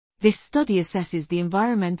This study assesses the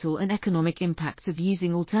environmental and economic impacts of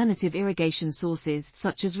using alternative irrigation sources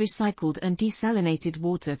such as recycled and desalinated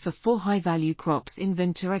water for 4 high-value crops in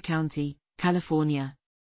Ventura County, California.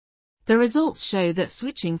 The results show that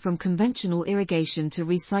switching from conventional irrigation to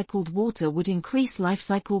recycled water would increase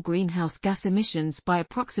life-cycle greenhouse gas emissions by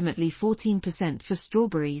approximately 14% for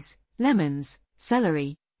strawberries, lemons,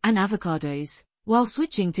 celery, and avocados, while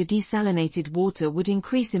switching to desalinated water would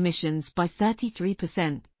increase emissions by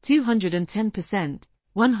 33%, 210%,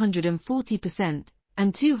 140%,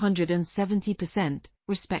 and 270%,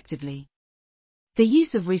 respectively. The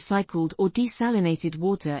use of recycled or desalinated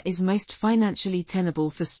water is most financially tenable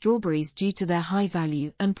for strawberries due to their high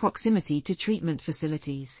value and proximity to treatment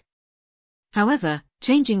facilities. However,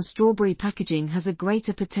 changing strawberry packaging has a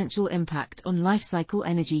greater potential impact on life cycle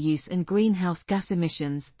energy use and greenhouse gas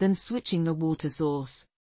emissions than switching the water source.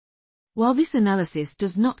 While this analysis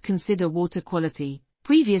does not consider water quality,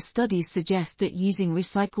 previous studies suggest that using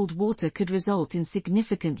recycled water could result in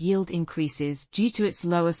significant yield increases due to its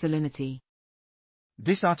lower salinity.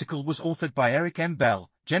 This article was authored by Eric M. Bell,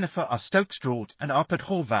 Jennifer R. Stokes-Draut, and Arpad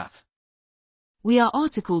Horvath. We are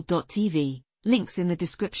RTCLTV, links in the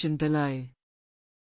description below.